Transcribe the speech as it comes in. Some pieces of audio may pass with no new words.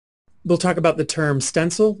we'll talk about the term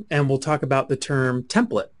stencil, and we'll talk about the term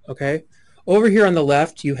template, okay? Over here on the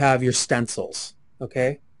left, you have your stencils,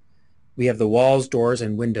 okay? We have the walls, doors,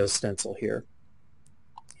 and windows stencil here.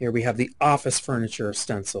 Here we have the office furniture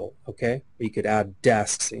stencil, okay? You could add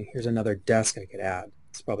desks. See, here's another desk I could add.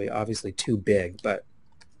 It's probably obviously too big, but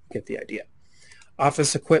get the idea.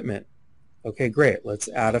 Office equipment. Okay, great. Let's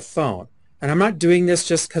add a phone. And I'm not doing this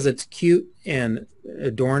just because it's cute and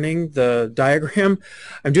adorning the diagram.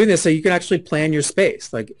 I'm doing this so you can actually plan your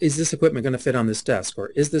space. Like, is this equipment going to fit on this desk? Or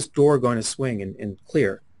is this door going to swing and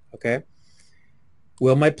clear? Okay.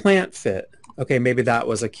 Will my plant fit? Okay, maybe that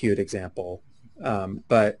was a cute example.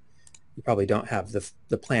 But you probably don't have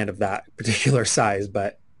the plant of that particular size.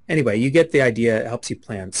 But anyway, you get the idea. It helps you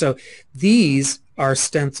plan. So these are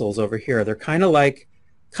stencils over here. They're kind of like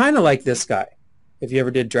this guy. If you ever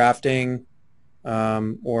did drafting,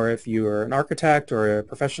 or if you are an architect or a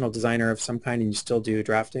professional designer of some kind and you still do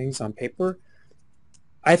draftings on paper,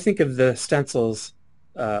 I think of the stencils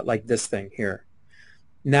like this thing here.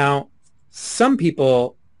 Now, some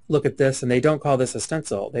people look at this and they don't call this a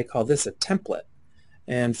stencil. They call this a template.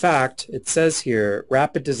 And in fact, it says here,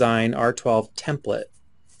 Rapid Design R12 template.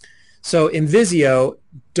 So in Visio,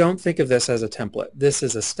 don't think of this as a template. This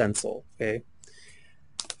is a stencil, okay?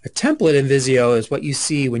 A template in Visio is what you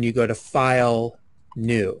see when you go to File,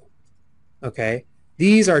 New, okay?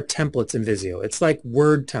 These are templates in Visio. It's like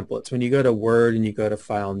Word templates. When you go to Word and you go to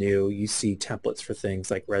File, New, you see templates for things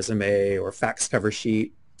like resume or fax cover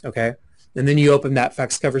sheet, okay? And then you open that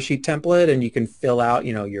fax cover sheet template and you can fill out,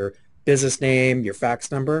 you know, your business name, your fax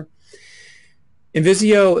number. In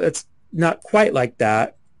Visio, it's not quite like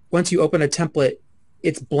that. Once you open a template,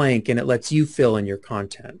 it's blank and it lets you fill in your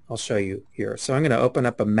content. I'll show you here. So I'm going to open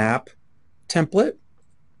up a map template.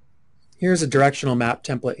 Here's a directional map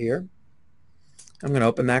template here. I'm going to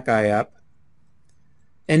open that guy up.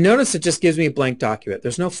 And notice it just gives me a blank document.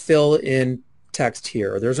 There's no fill in text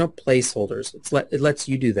here. There's no placeholders. It lets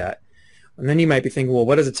you do that. And then you might be thinking, well,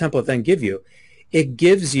 what does a template then give you? It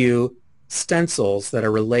gives you stencils that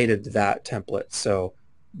are related to that template. So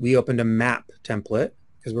we opened a map template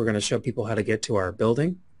because we're going to show people how to get to our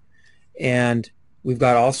building. And we've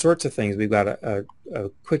got all sorts of things. We've got a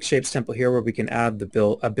quick shapes template here where we can add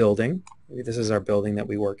a building. Maybe this is our building that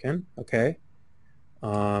we work in, okay?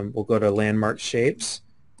 We'll go to landmark shapes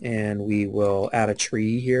and we will add a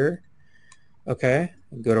tree here, okay?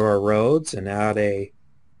 Go to our roads and add a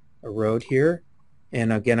road here.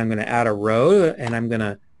 And again, I'm going to add a road and I'm going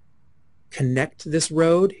to connect this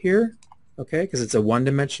road here, okay? Because it's a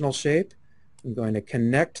one-dimensional shape. I'm going to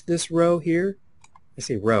connect this row here. I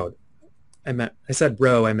say road. I said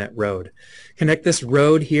row, I meant road. Connect this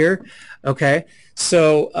road here. Okay.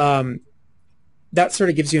 So that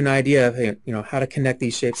sort of gives you an idea of, you know, how to connect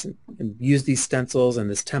these shapes and use these stencils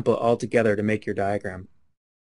and this template all together to make your diagram.